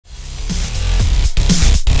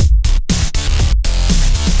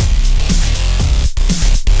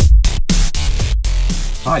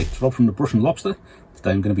Hi, it's Rob from the Brush and Lobster.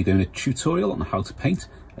 Today I'm going to be doing a tutorial on how to paint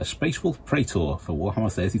a Space Wolf Praetor for Warhammer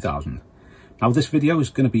 30,000. Now this video is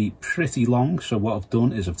going to be pretty long, so what I've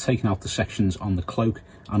done is I've taken out the sections on the cloak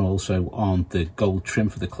and also on the gold trim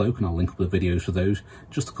for the cloak, and I'll link up the videos for those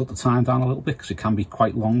just to cut the time down a little bit because it can be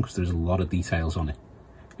quite long because there's a lot of details on it.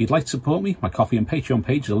 If you'd like to support me, my Ko-fi and Patreon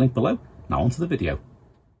page is a link below. Now onto the video.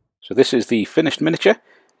 So this is the finished miniature.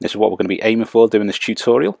 This is what we're going to be aiming for doing this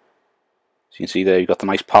tutorial. So you can see there you've got the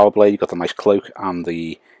nice power blade, you've got the nice cloak and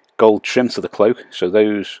the gold trim to the cloak. So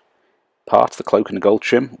those parts, the cloak and the gold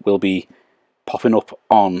trim, will be popping up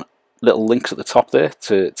on little links at the top there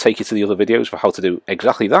to take you to the other videos for how to do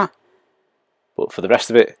exactly that. But for the rest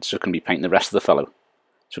of it, it's just going to be painting the rest of the fellow.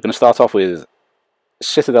 So we're going to start off with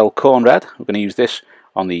Citadel Khorne Red. We're going to use this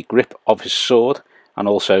on the grip of his sword and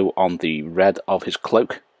also on the red of his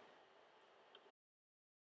cloak.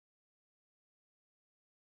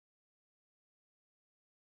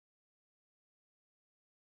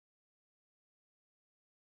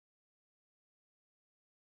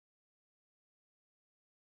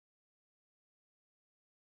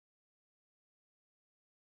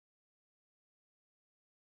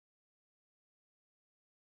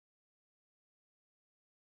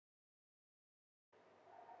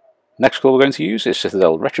 Next colour we're going to use is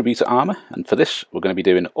Citadel Retributor Armour, and for this we're going to be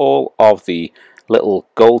doing all of the little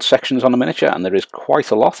gold sections on the miniature, and there is quite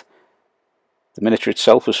a lot. The miniature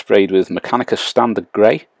itself was sprayed with Mechanicus Standard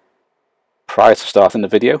Grey prior to starting the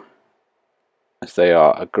video, as they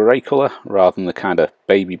are a grey colour rather than the kind of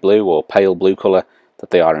baby blue or pale blue colour that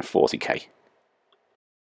they are in 40k.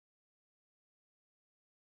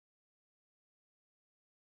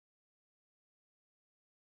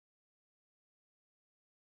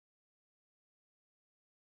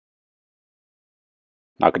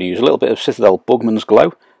 Now I'm going to use a little bit of Citadel Bugman's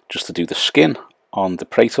Glow just to do the skin on the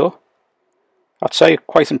Praetor. I'd say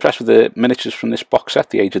quite impressed with the miniatures from this box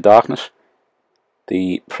set, the Age of Darkness.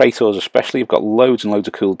 The Praetors especially have got loads and loads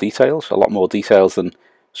of cool details, a lot more details than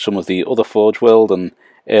some of the other Forge World and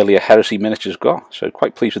earlier Heresy miniatures got, so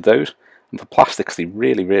quite pleased with those. And for plastics they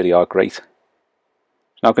really are great.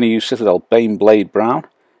 Now I'm going to use Citadel Bane Blade Brown.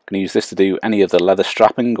 I'm going to use this to do any of the leather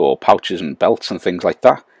strapping or pouches and belts and things like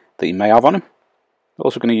that that you may have on him. I'm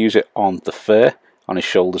also going to use it on the fur on his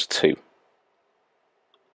shoulders too.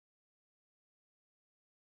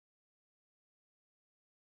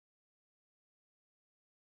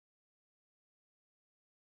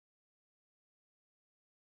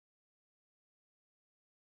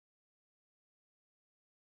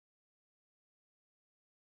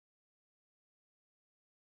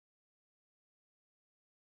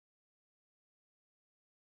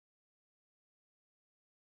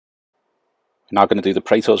 We're now going to do the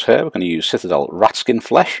Praetor's hair. We're going to use Citadel Ratskin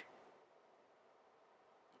Flesh.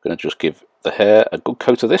 We're going to just give the hair a good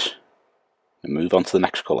coat of this and move on to the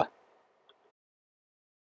next colour.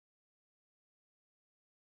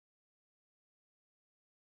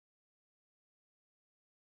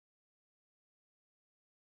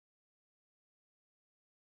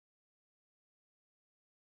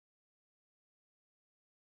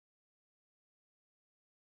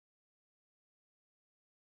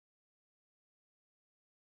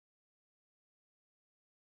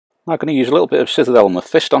 Now I'm going to use a little bit of Citadel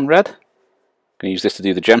Mephiston Red. I'm going to use this to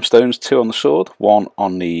do the gemstones, 2 on the sword, 1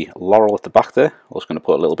 on the laurel at the back there. I'm also going to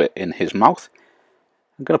put a little bit in his mouth.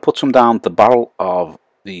 I'm going to put some down the barrel of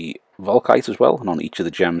the Volkite as well, and on each of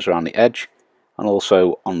the gems around the edge, and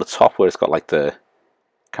also on the top where it's got like the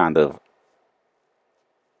kind of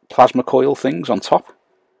plasma coil things on top,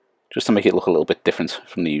 just to make it look a little bit different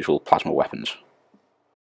from the usual plasma weapons.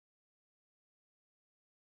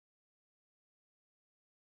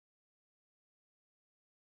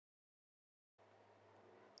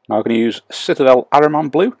 Now I'm going to use Citadel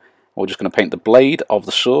Ahriman Blue. We're just going to paint the blade of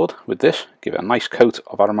the sword with this, give it a nice coat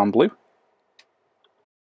of Ahriman Blue.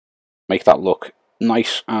 Make that look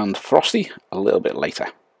nice and frosty a little bit later.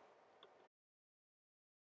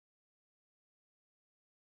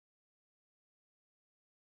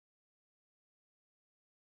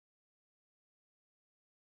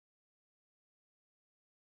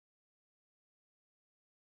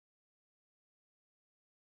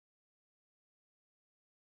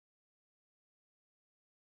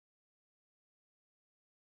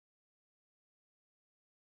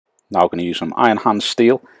 Now I'm going to use some Iron Hand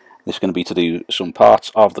Steel. This is going to be to do some parts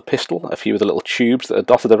of the pistol, a few of the little tubes that are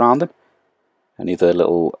dotted around him, any of the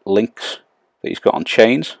little links that he's got on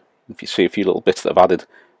chains. If you see a few little bits that I've added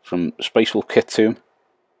from Space Wolf kit to him,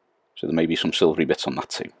 so there may be some silvery bits on that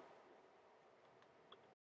too.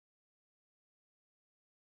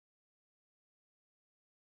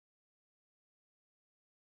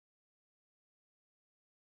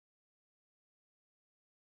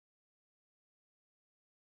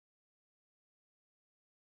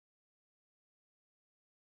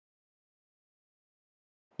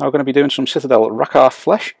 Now we're going to be doing some Citadel Rakkar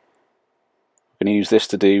flesh. We're going to use this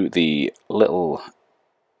to do the little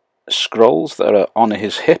scrolls that are on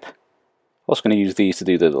his hip. Also going to use these to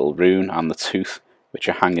do the little rune and the tooth which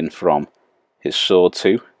are hanging from his sword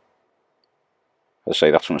too. As I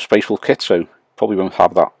say, that's from a Space Wolf kit, so probably won't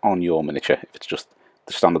have that on your miniature if it's just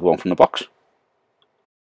the standard one from the box.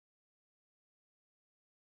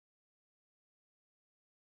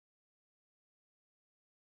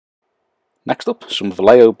 Next up, some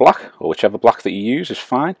Vallejo black, or whichever black that you use is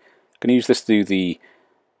fine. I'm going to use this to do the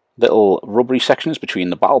little rubbery sections between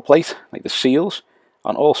the battle plate, like the seals,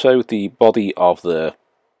 and also the body of that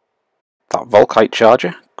Volkite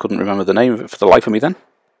charger. Couldn't remember the name of it for the life of me then.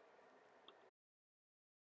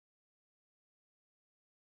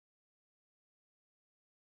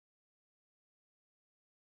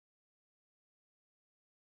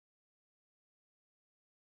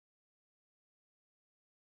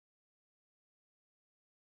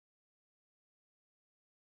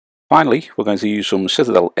 Finally, we're going to use some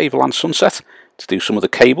Citadel Avalanche Sunset to do some of the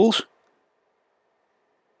cables.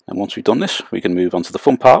 And once we've done this, we can move on to the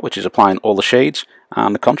fun part, which is applying all the shades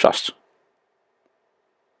and the contrasts.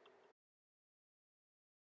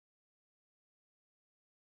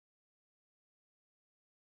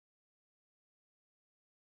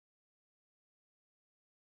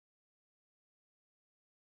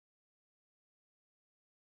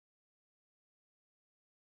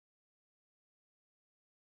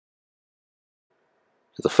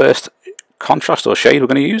 So the first contrast or shade we're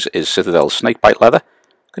going to use is Citadel Snakebite Leather.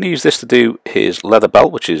 I'm going to use this to do his leather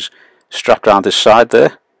belt, which is strapped around his side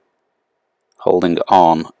there, holding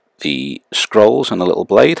on the scrolls and the little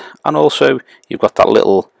blade, and also you've got that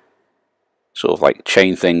little sort of like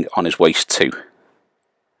chain thing on his waist too,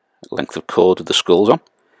 length of cord with the skulls on.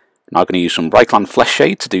 Now I'm going to use some Reichland Flesh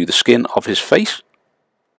Shade to do the skin of his face.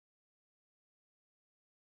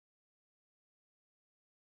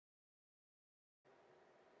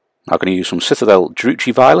 Now I'm going to use some Citadel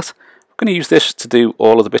Druchii Violet. I'm going to use this to do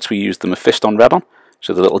all of the bits we used the Mephiston Red on,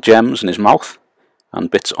 so the little gems in his mouth,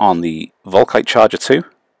 and bits on the Volkite charger too.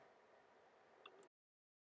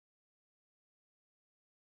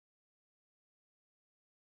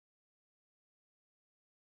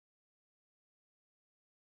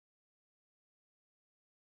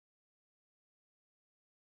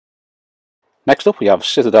 Next up we have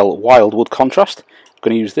Citadel Wildwood Contrast. I'm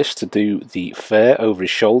going to use this to do the fur over his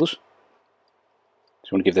shoulders.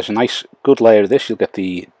 So I'm going to give this a nice good layer of this. You'll get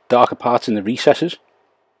the darker parts in the recesses,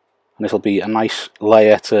 and this will be a nice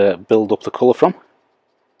layer to build up the colour from,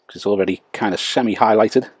 because it's already kind of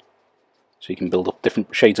semi-highlighted. So you can build up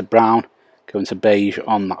different shades of brown, go into beige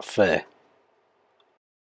on that fur.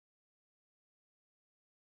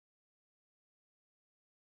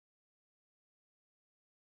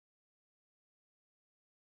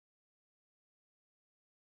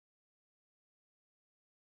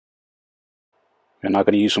 We're now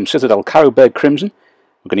going to use some Citadel Carrowberg Crimson.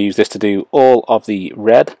 We're going to use this to do all of the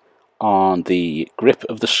red on the grip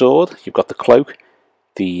of the sword. You've got the cloak,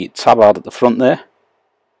 the tabard at the front there.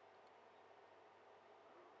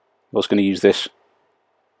 We're also going to use this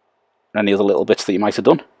for any other little bits that you might have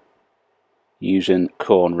done using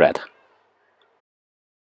Khorne Red.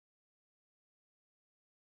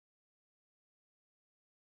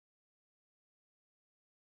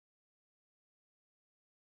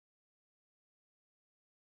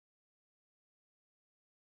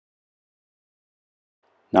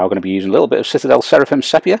 Now we're going to be using a little bit of Citadel Seraphim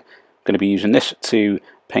Sepia. I'm going to be using this to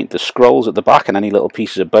paint the scrolls at the back and any little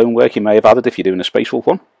pieces of bonework you may have added if you're doing a Space Wolf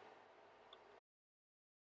one.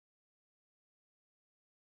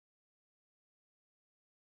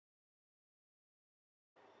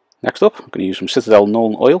 Next up, I'm going to use some Citadel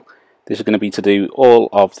Nuln Oil. This is going to be to do all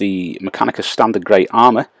of the Mechanicus Standard Grey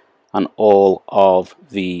armour and all of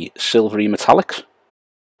the silvery metallics.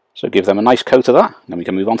 So give them a nice coat of that, and then we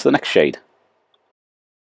can move on to the next shade.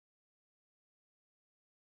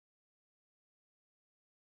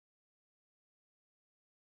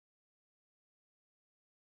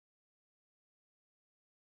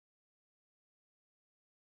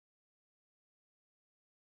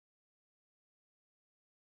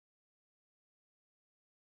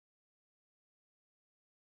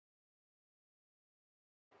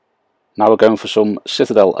 Now we're going for some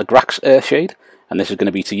Citadel Agrax Earthshade, and this is going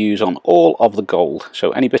to be to use on all of the gold.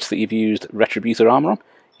 So any bits that you've used Retributor armour on,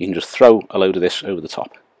 you can just throw a load of this over the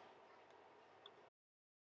top.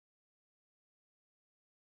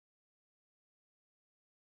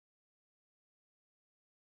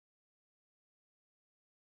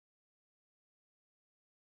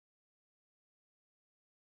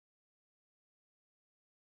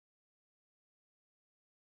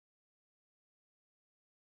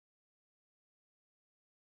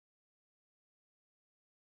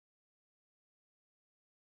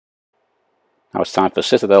 Now it's time for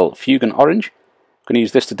Citadel Fugan Orange. I'm going to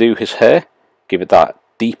use this to do his hair, give it that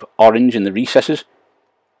deep orange in the recesses.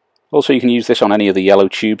 Also, you can use this on any of the yellow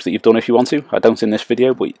tubes that you've done if you want to. I don't in this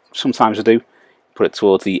video, but sometimes I do. Put it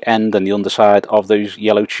towards the end and the underside of those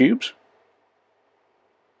yellow tubes.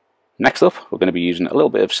 Next up, we're going to be using a little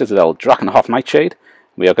bit of Citadel Drakenhof Nightshade.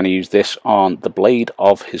 We are going to use this on the blade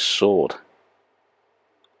of his sword.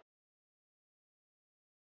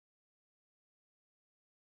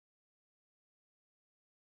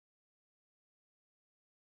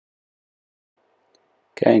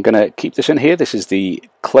 Okay, I'm going to keep this in here. This is the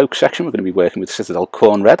cloak section. We're going to be working with Citadel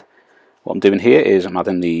Khorne Red. What I'm doing here is I'm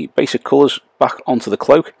adding the basic colours back onto the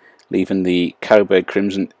cloak, leaving the Carroburg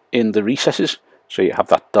Crimson in the recesses, so you have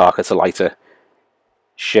that darker to lighter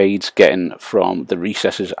shades getting from the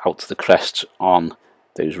recesses out to the crests on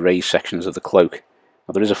those raised sections of the cloak.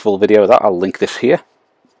 Now there is a full video of that, I'll link this here.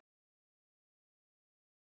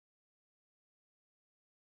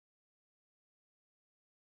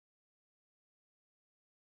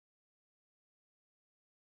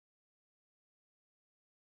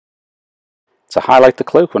 To highlight the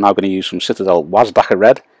cloak, we're now going to use some Citadel Wazdakka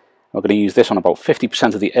Red. We're going to use this on about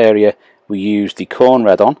 50% of the area we used the Khorne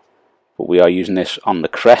Red on, but we are using this on the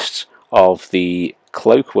crests of the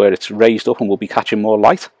cloak where it's raised up and will be catching more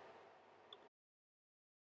light.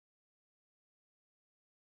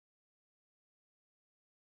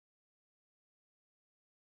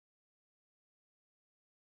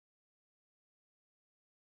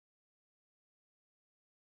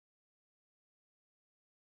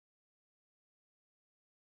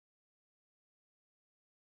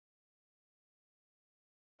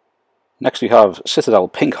 Next we have Citadel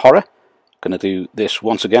Pink Horror. Going to do this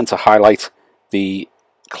once again to highlight the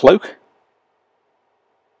cloak.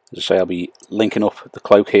 As I say, I'll be linking up the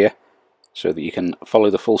cloak here so that you can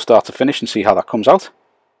follow the full start to finish and see how that comes out.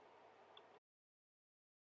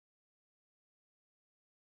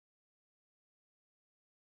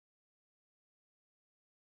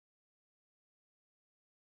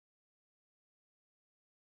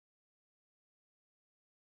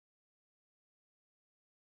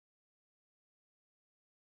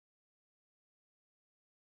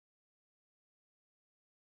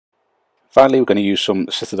 Finally, we're going to use some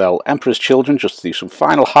Citadel Emperor's Children just to do some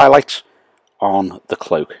final highlights on the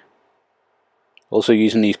cloak. Also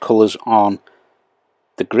using these colours on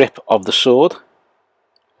the grip of the sword,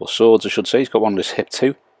 or swords I should say. He's got one on his hip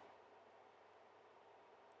too.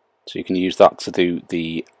 So you can use that to do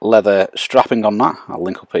the leather strapping on that. I'll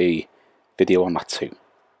link up a video on that too.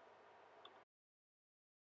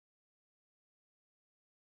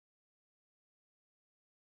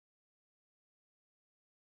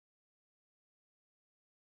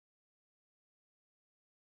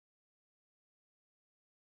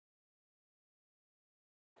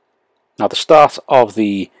 Now the start of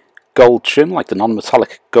the gold trim, like the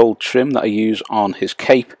non-metallic gold trim that I use on his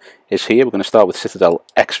cape, is here. We're going to start with Citadel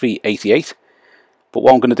XV88. But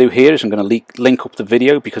what I'm going to do here is I'm going to link up the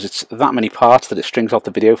video because it's that many parts that it strings out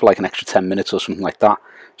the video for like an extra 10 minutes or something like that.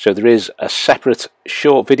 So there is a separate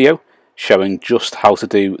short video showing just how to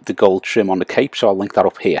do the gold trim on the cape, so I'll link that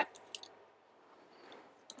up here.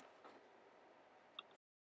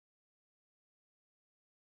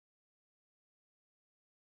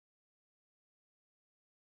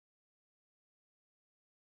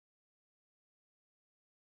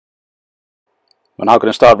 We're now going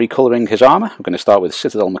to start recolouring his armour. We're going to start with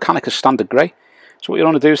Citadel Mechanicus Standard Grey. So what you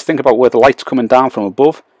want to do is think about where the light's coming down from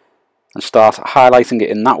above and start highlighting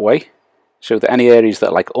it in that way, so that any areas that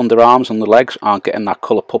are like underarms and the legs aren't getting that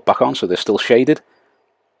colour put back on, so they're still shaded.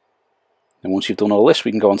 And once you've done all this,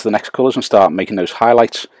 we can go on to the next colours and start making those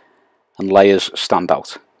highlights and layers stand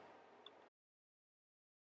out.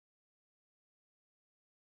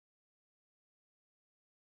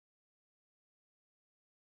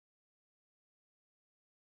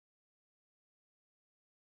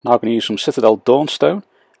 Now I'm going to use some Citadel Dawnstone.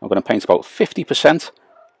 I'm going to paint about 50%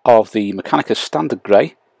 of the Mechanicus Standard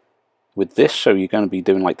Grey with this, so you're going to be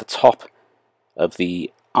doing like the top of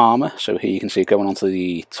the armour. So here you can see it going onto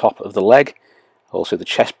the top of the leg. Also the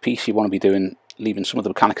chest piece you want to be doing, leaving some of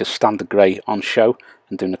the Mechanicus Standard Grey on show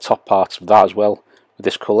and doing the top parts of that as well with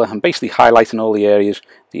this colour, and basically highlighting all the areas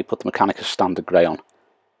that you put the Mechanicus Standard Grey on.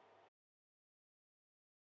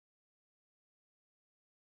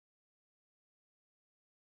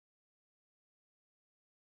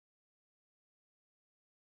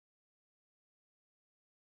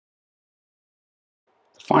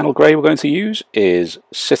 The final grey we're going to use is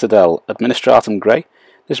Citadel Administratum Grey.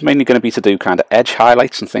 This is mainly going to be to do kind of edge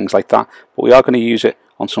highlights and things like that, but we are going to use it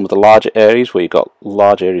on some of the larger areas where you've got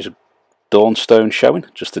large areas of Dawnstone showing,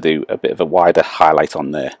 just to do a bit of a wider highlight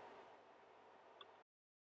on there.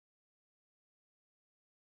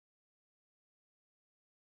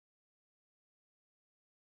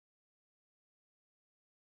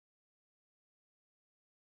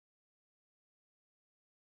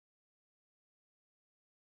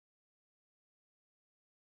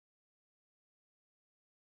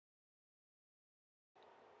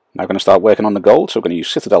 Now I'm going to start working on the gold, so I'm going to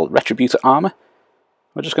use Citadel Retributor armour.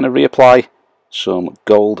 We're just going to reapply some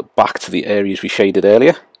gold back to the areas we shaded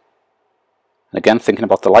earlier. And again, thinking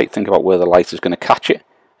about the light, think about where the light is going to catch it. And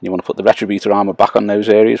you want to put the Retributor armour back on those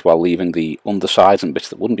areas while leaving the undersides and bits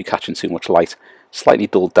that wouldn't be catching too much light slightly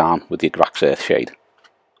dulled down with the Agrax Earth shade.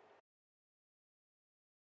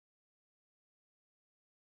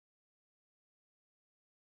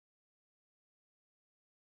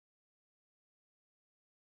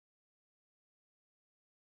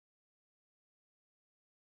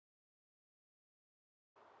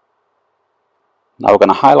 Now we're going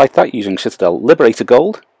to highlight that using Citadel Liberator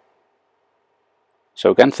Gold.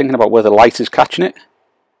 So again, thinking about where the light is catching it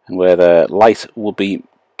and where the light will be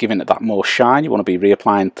giving it that more shine, you want to be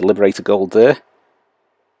reapplying the Liberator Gold there.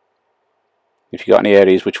 If you've got any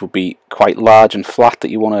areas which would be quite large and flat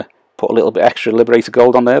that you want to put a little bit extra Liberator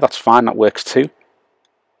Gold on there, that's fine, that works too.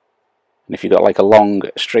 And if you've got like a long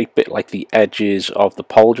straight bit like the edges of the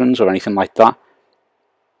pauldrons or anything like that,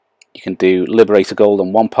 you can do Liberator Gold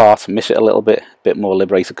on one part, miss it a little bit more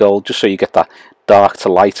Liberator Gold, just so you get that dark to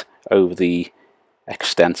light over the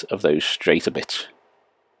extent of those straighter bits.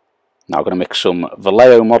 Now we're going to mix some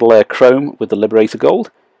Vallejo Model Air Chrome with the Liberator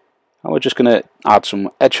Gold, and we're just going to add some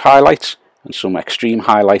edge highlights and some extreme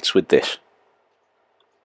highlights with this.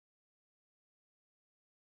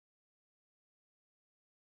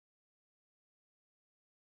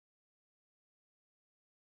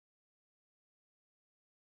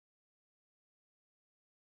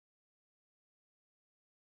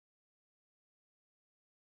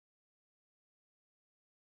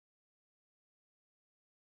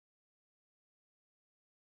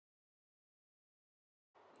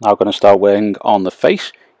 Now I'm going to start working on the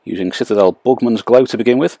face using Citadel Bugman's Glow to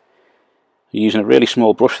begin with. I'm using a really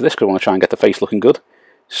small brush for this because I want to try and get the face looking good.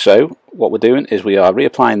 So what we're doing is we are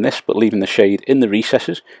reapplying this but leaving the shade in the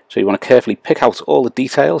recesses. So you want to carefully pick out all the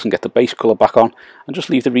details and get the base colour back on and just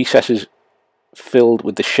leave the recesses filled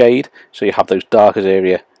with the shade so you have those darker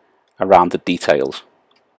area around the details.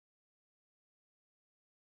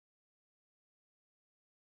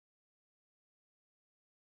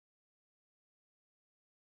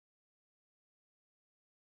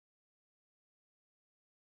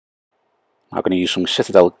 I'm going to use some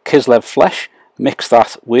Citadel Kislev Flesh, mix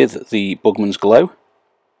that with the Bugman's Glow, and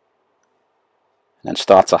then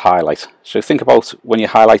start to highlight. So think about when you're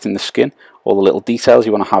highlighting the skin, all the little details,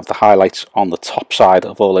 you want to have the highlights on the top side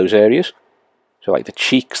of all those areas. So like the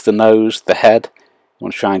cheeks, the nose, the head, you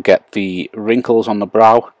want to try and get the wrinkles on the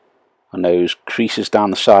brow and those creases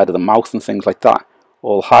down the side of the mouth and things like that,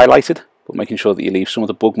 all highlighted, but making sure that you leave some of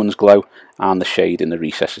the Bugman's Glow and the shade in the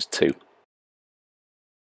recesses too.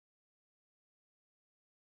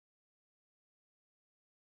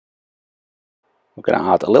 We're going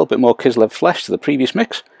to add a little bit more Kislev Flesh to the previous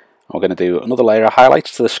mix, and we're going to do another layer of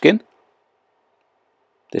highlights to the skin.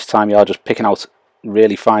 This time you are just picking out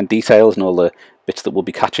really fine details and all the bits that will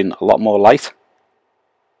be catching a lot more light,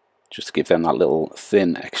 just to give them that little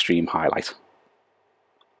thin extreme highlight.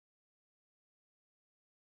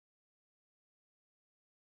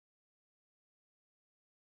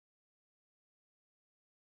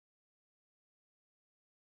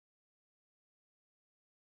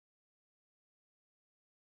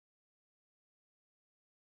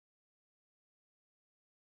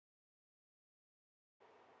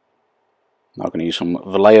 Now I'm going to use some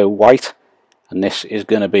Vallejo White, and this is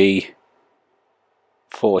going to be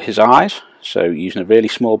for his eyes. So using a really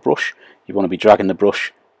small brush, you want to be dragging the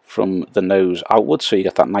brush from the nose outwards so you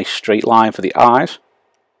get that nice straight line for the eyes.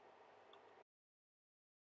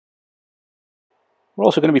 We're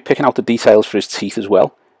also going to be picking out the details for his teeth as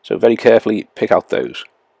well, so very carefully pick out those.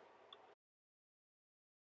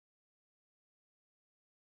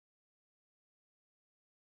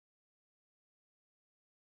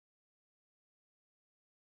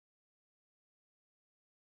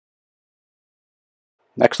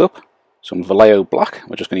 Next up, some Vallejo Black.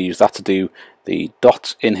 We're just going to use that to do the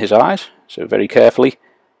dots in his eyes. So very carefully,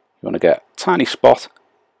 you want to get a tiny spot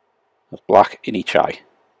of black in each eye.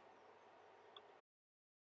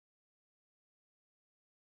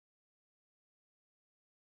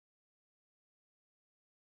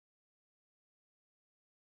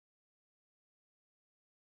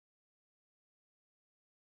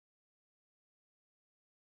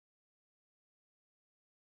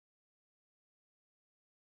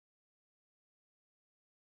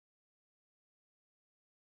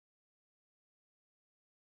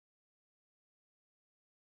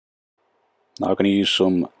 Now we're going to use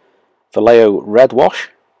some Vallejo Red Wash,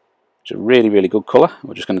 which is a really good colour.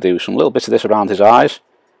 We're just going to do some little bits of this around his eyes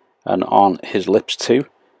and on his lips too.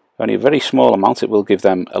 Only a very small amount. It will give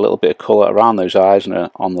them a little bit of colour around those eyes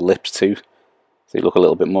and on the lips too, so they look a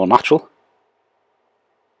little bit more natural.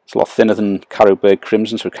 It's a lot thinner than Carroburg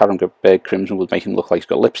Crimson, so Carroburg Crimson would make him look like he's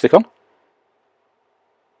got lipstick on.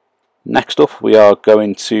 Next up we are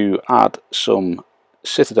going to add some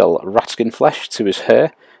Citadel Ratskin flesh to his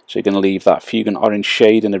hair. So you're going to leave that fuchsin orange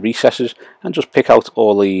shade in the recesses and just pick out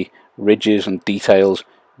all the ridges and details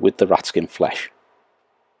with the ratskin flesh.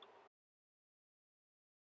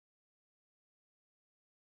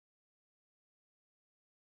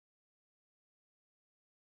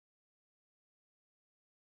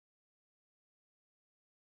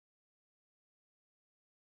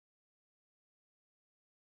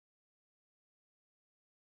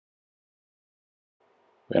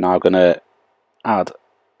 We're now going to add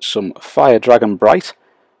some Fire Dragon Bright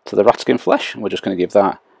to the ratskin flesh, and we're just going to give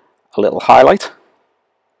that a little highlight.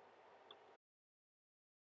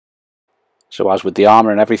 So as with the armour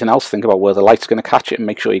and everything else, think about where the light's going to catch it and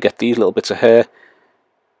make sure you get these little bits of hair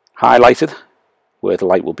highlighted where the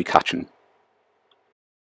light will be catching.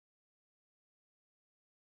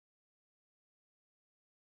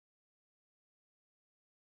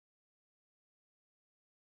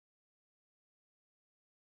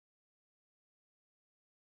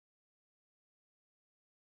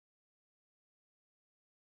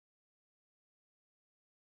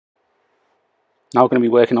 Now we're going to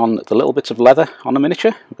be working on the little bits of leather on the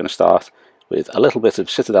miniature. We're going to start with a little bit of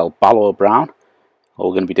Citadel Balor Brown. All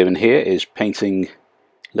we're going to be doing here is painting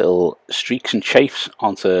little streaks and chafes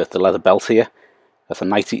onto the leather belt here at a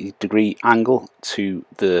 90-degree angle to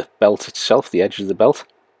the belt itself, the edge of the belt.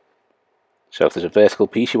 So if there's a vertical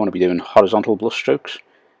piece, you want to be doing horizontal brush strokes,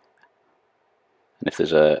 and if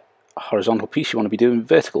there's a horizontal piece, you want to be doing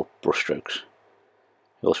vertical brush strokes.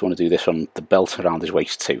 You also want to do this on the belt around his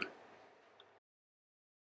waist too.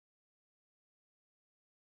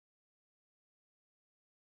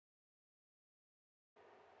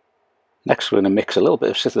 Next we're going to mix a little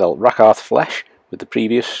bit of Citadel Rakarth flesh with the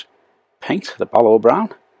previous paint, the Balor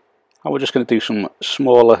Brown, and we're just going to do some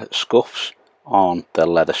smaller scuffs on the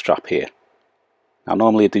leather strap here. Now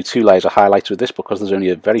normally I do 2 layers of highlights with this, because there's only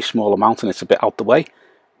a very small amount and it's a bit out the way,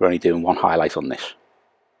 we're only doing 1 highlight on this.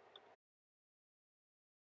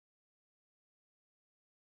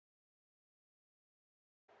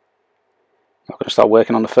 Now we're going to start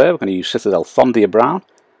working on the fur. We're going to use Citadel Thondia Brown.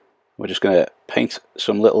 We're just going to paint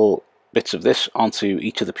some little bits of this onto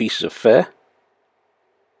each of the pieces of fur.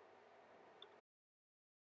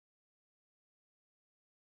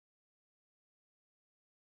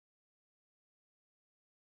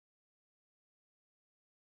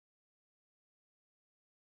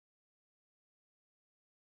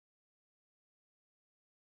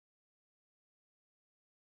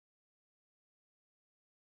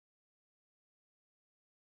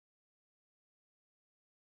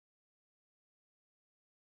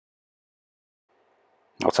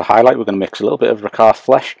 Now to highlight, we're going to mix a little bit of Rakarth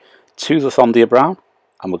flesh to the Thondia Brown,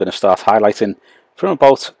 and we're going to start highlighting from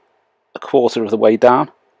about a quarter of the way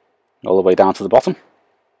down, all the way down to the bottom.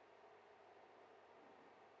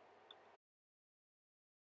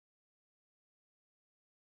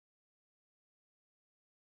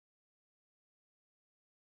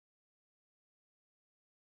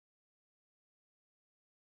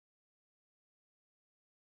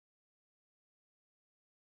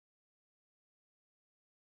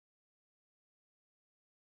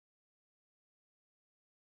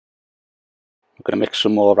 We're going to mix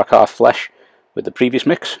some more Rakarth flesh with the previous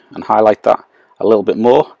mix and highlight that a little bit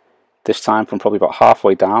more, this time from probably about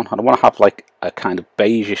halfway down. And I want to have like a kind of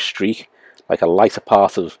beigeish streak, like a lighter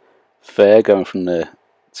part of fur going from the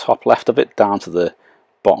top left of it down to the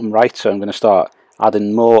bottom right. So I'm going to start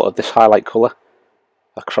adding more of this highlight colour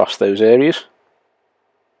across those areas.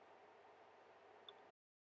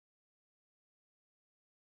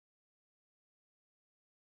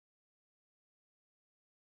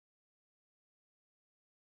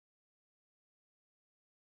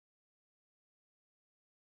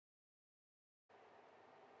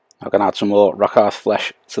 I'm going to add some more Rakarth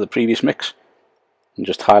flesh to the previous mix and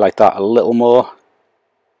just highlight that a little more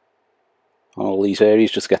on all these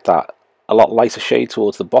areas, just to get that a lot lighter shade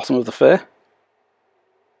towards the bottom of the fur.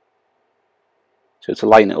 So to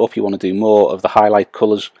lighten it up, you want to do more of the highlight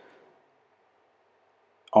colours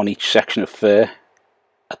on each section of fur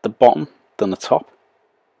at the bottom than the top,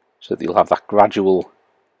 so that you'll have that gradual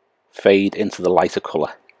fade into the lighter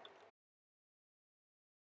colour.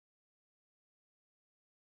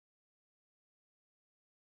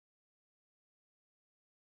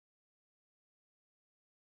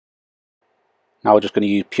 Now we're just going to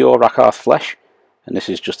use pure Rakarth flesh, and this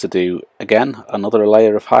is just to do, again, another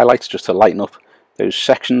layer of highlights just to lighten up those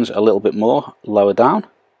sections a little bit more lower down.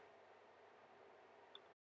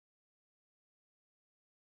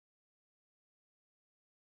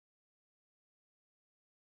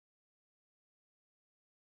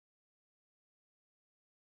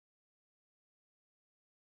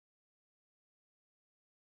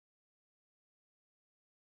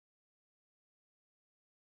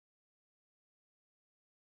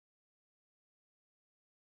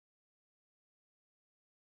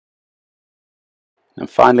 And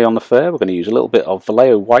finally on the fur, we're going to use a little bit of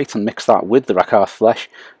Vallejo white and mix that with the Rakarth flesh,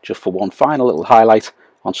 just for one final little highlight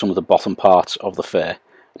on some of the bottom parts of the fur. And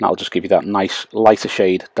that'll just give you that nice lighter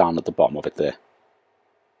shade down at the bottom of it there.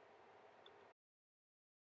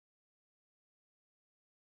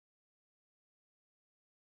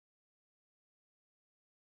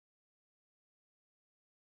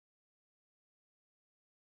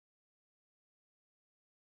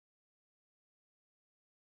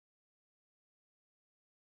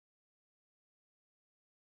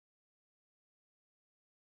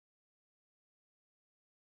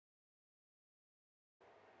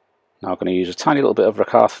 Now I'm going to use a tiny little bit of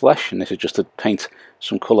Rakarth flesh, and this is just to paint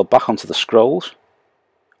some colour back onto the scrolls,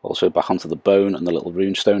 also back onto the bone and the little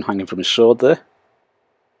runestone hanging from his sword there.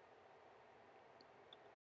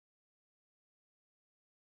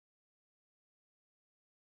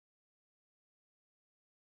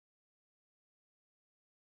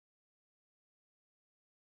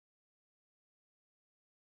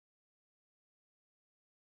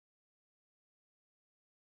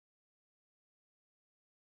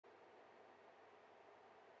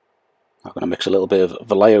 I'm going to mix a little bit of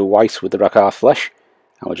Vallejo white with the Rakarth flesh,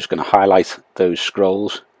 and we're just going to highlight those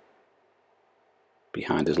scrolls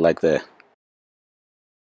behind his leg there.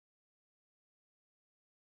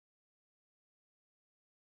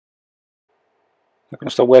 We're going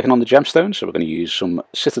to start working on the gemstones, so we're going to use some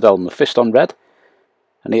Citadel Mephiston Red,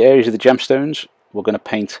 and the areas of the gemstones we're going to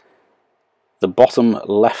paint the bottom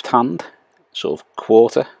left hand sort of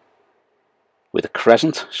quarter with a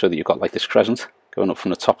crescent, so that you've got like this crescent going up from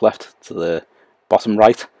the top left to the bottom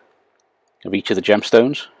right of each of the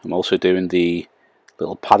gemstones. I'm also doing the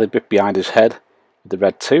little padded bit behind his head with the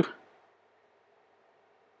red too.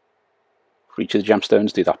 For each of the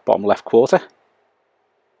gemstones, do that bottom left quarter,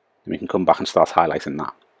 and we can come back and start highlighting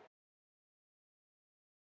that.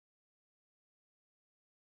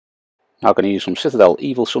 Now I'm going to use some Citadel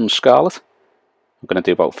Evil Sunz Scarlet. I'm going to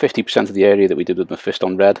do about 50% of the area that we did with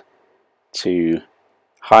Mephiston Red to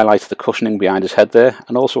highlight the cushioning behind his head there,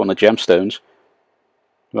 and also on the gemstones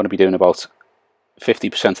we want to be doing about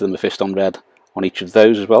 50% of the Mephiston Red on each of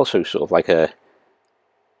those as well, so sort of like a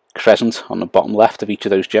crescent on the bottom left of each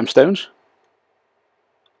of those gemstones.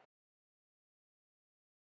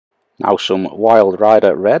 Now some Wild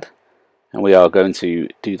Rider Red, and we are going to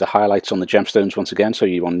do the highlights on the gemstones once again, so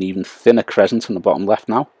you want an even thinner crescent on the bottom left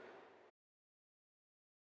now.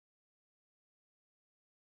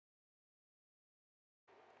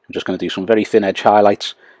 I'm just going to do some very thin edge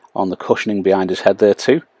highlights on the cushioning behind his head there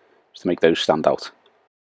too, just to make those stand out.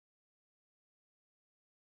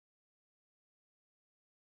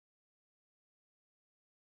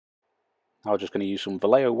 Now we're just going to use some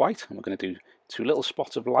Vallejo white, and we're going to do two little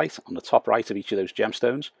spots of light on the top right of each of those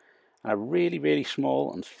gemstones, and a really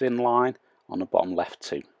small and thin line on the bottom left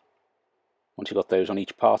too. Once you've got those on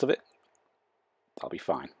each part of it, that'll be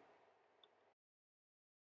fine.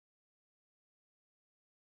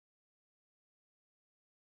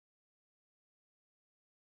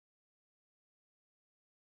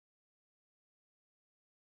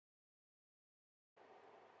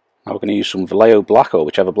 Now we're going to use some Vallejo black, or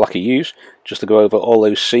whichever black you use, just to go over all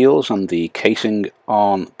those seals and the casing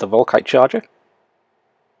on the Volkite charger.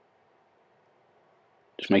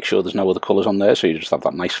 Just make sure there's no other colours on there, so you just have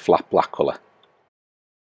that nice flat black colour.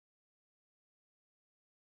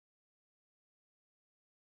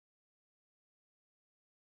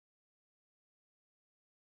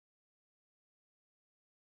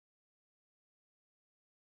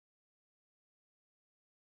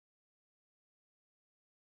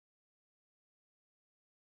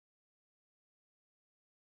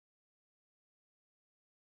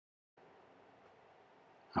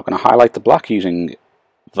 I'm going to highlight the black using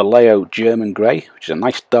Vallejo German Grey, which is a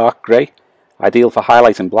nice dark grey, ideal for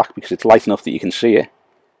highlighting black because it's light enough that you can see it,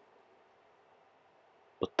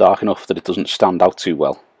 but dark enough that it doesn't stand out too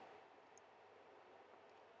well.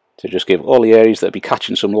 So just give all the areas that will be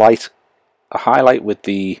catching some light a highlight with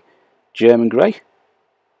the German Grey,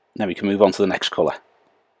 then we can move on to the next colour.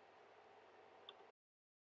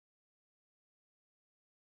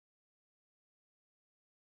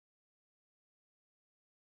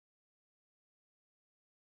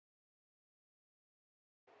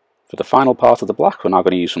 For the final part of the black, we're now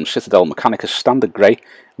going to use some Citadel Mechanicus Standard Grey.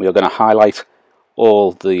 We are going to highlight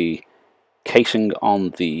all the casing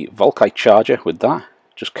on the Volkite charger with that,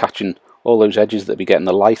 just catching all those edges that be getting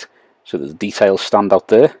the light so that the details stand out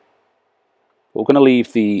there. We're going to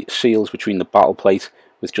leave the seals between the battle plate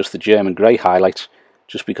with just the German grey highlights,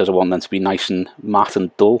 just because I want them to be nice and matte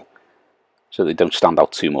and dull so they don't stand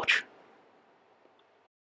out too much.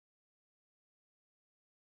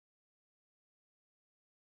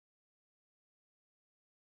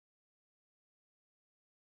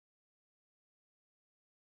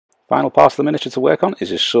 Final part of the miniature to work on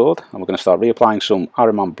is his sword, and we're going to start reapplying some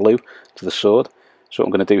Ahriman blue to the sword. So what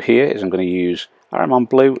I'm going to do here is I'm going to use Ahriman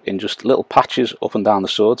blue in just little patches up and down the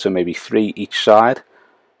sword, so maybe 3 each side,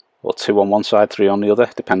 or 2 on one side, 3 on the other,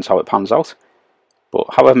 depends how it pans out. But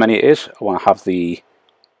however many it is, I want to have the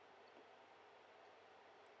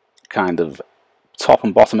kind of top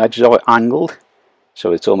and bottom edges of it angled,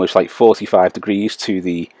 so it's almost like 45 degrees to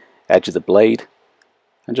the edge of the blade.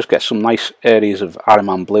 And just get some nice areas of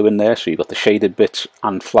Ahriman blue in there, so you've got the shaded bits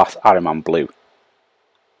and flat Ahriman blue.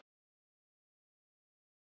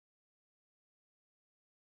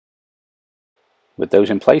 With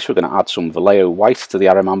those in place, we're going to add some Vallejo white to the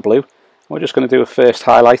Ahriman blue. And we're just going to do a first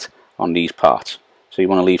highlight on these parts. So you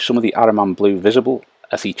want to leave some of the Ahriman blue visible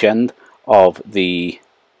at each end of the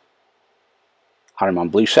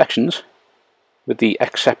Ahriman blue sections, with the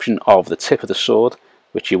exception of the tip of the sword,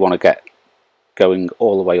 which you want to get going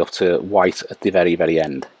all the way up to white at the very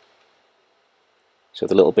end. So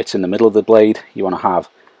the little bits in the middle of the blade, you want to have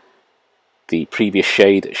the previous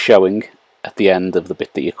shade showing at the end of the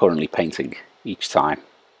bit that you're currently painting each time.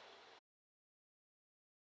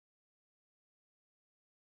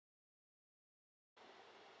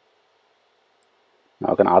 Now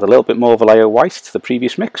I'm going to add a little bit more Vallejo white to the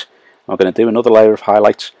previous mix. I'm going to do another layer of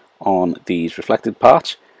highlights on these reflected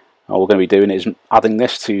parts. All we're going to be doing is adding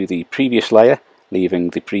this to the previous layer, leaving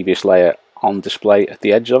the previous layer on display at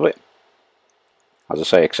the edge of it. As I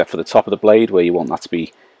say, except for the top of the blade, where you want that to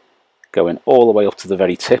be going all the way up to the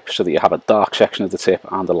very tip, so that you have a dark section of the tip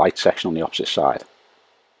and a light section on the opposite side.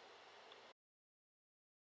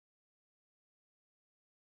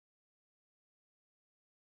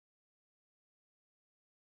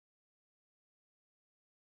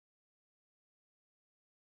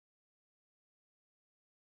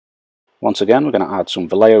 Once again, we're going to add some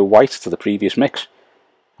Vallejo white to the previous mix,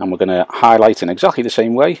 and we're going to highlight in exactly the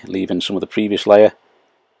same way, leaving some of the previous layer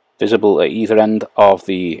visible at either end of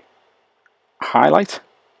the highlight,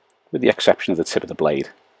 with the exception of the tip of the blade.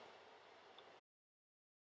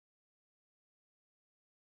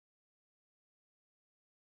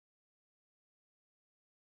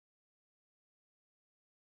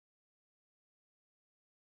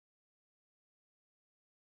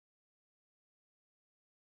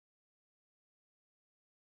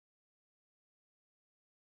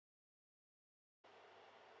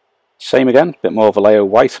 Same again, a bit more Vallejo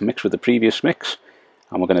white mixed with the previous mix,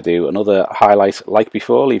 and we're going to do another highlight like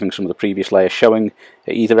before, leaving some of the previous layer showing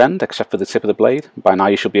at either end except for the tip of the blade. By now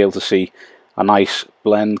you should be able to see a nice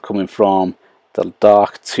blend coming from the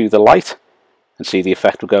dark to the light, and see the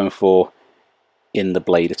effect we're going for in the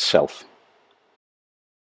blade itself.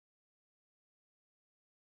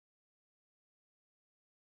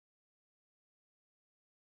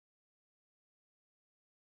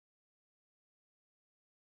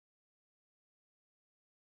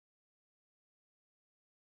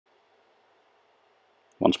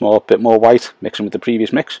 Once more, a bit more white, mixing with the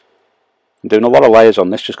previous mix. I'm doing a lot of layers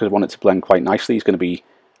on this just because I want it to blend quite nicely. He's going to be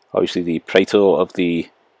obviously the Praetor of the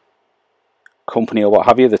company or what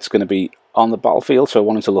have you that's going to be on the battlefield, so I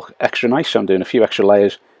want it to look extra nice, so I'm doing a few extra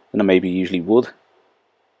layers than I maybe usually would,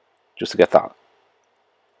 just to get that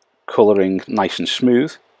colouring nice and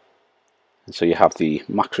smooth, and so you have the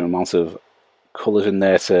maximum amount of colours in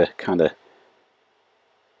there to kind of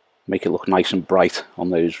make it look nice and bright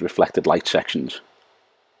on those reflected light sections.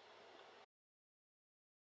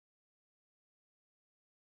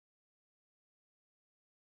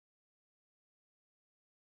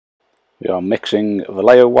 We are mixing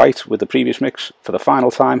Vallejo white with the previous mix for the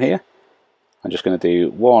final time here. I'm just going to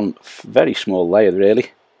do one very small layer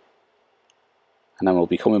really, and then we'll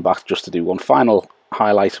be coming back just to do one final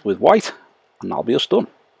highlight with white, and that'll be us done.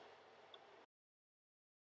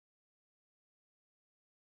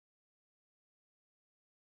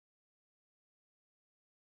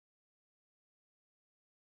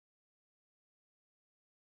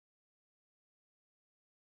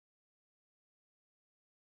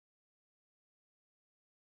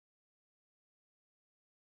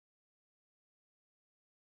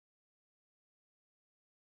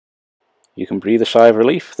 you can breathe a sigh of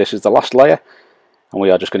relief. This is the last layer, and we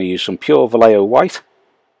are just going to use some pure Vallejo white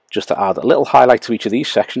just to add a little highlight to each of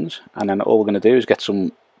these sections, and then all we're going to do is get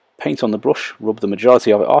some paint on the brush, rub the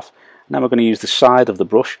majority of it off, and then we're going to use the side of the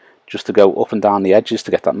brush just to go up and down the edges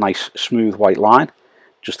to get that nice smooth white line,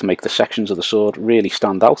 just to make the sections of the sword really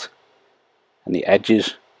stand out. And the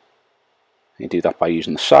edges, you do that by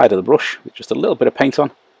using the side of the brush with just a little bit of paint on,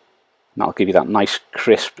 and that'll give you that nice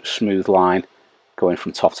crisp smooth line going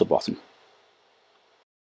from top to bottom.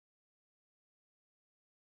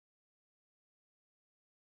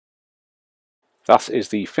 That is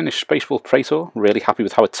the finished Space Wolf Praetor. Really happy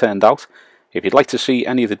with how it turned out. If you'd like to see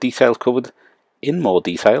any of the details covered in more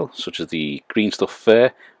detail, such as the green stuff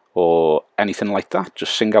fur or anything like that,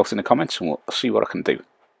 just sing out in the comments and we'll see what I can do.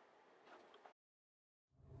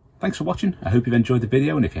 Thanks for watching. I hope you've enjoyed the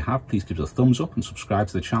video, and if you have, please give us a thumbs up and subscribe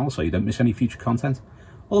to the channel so you don't miss any future content.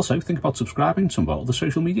 Also, think about subscribing to some of our other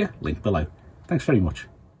social media, linked below. Thanks very much.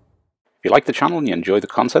 If you like the channel and you enjoy the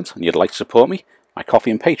content and you'd like to support me, my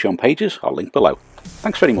Ko-fi and Patreon pages are linked below.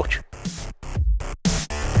 Thanks very much.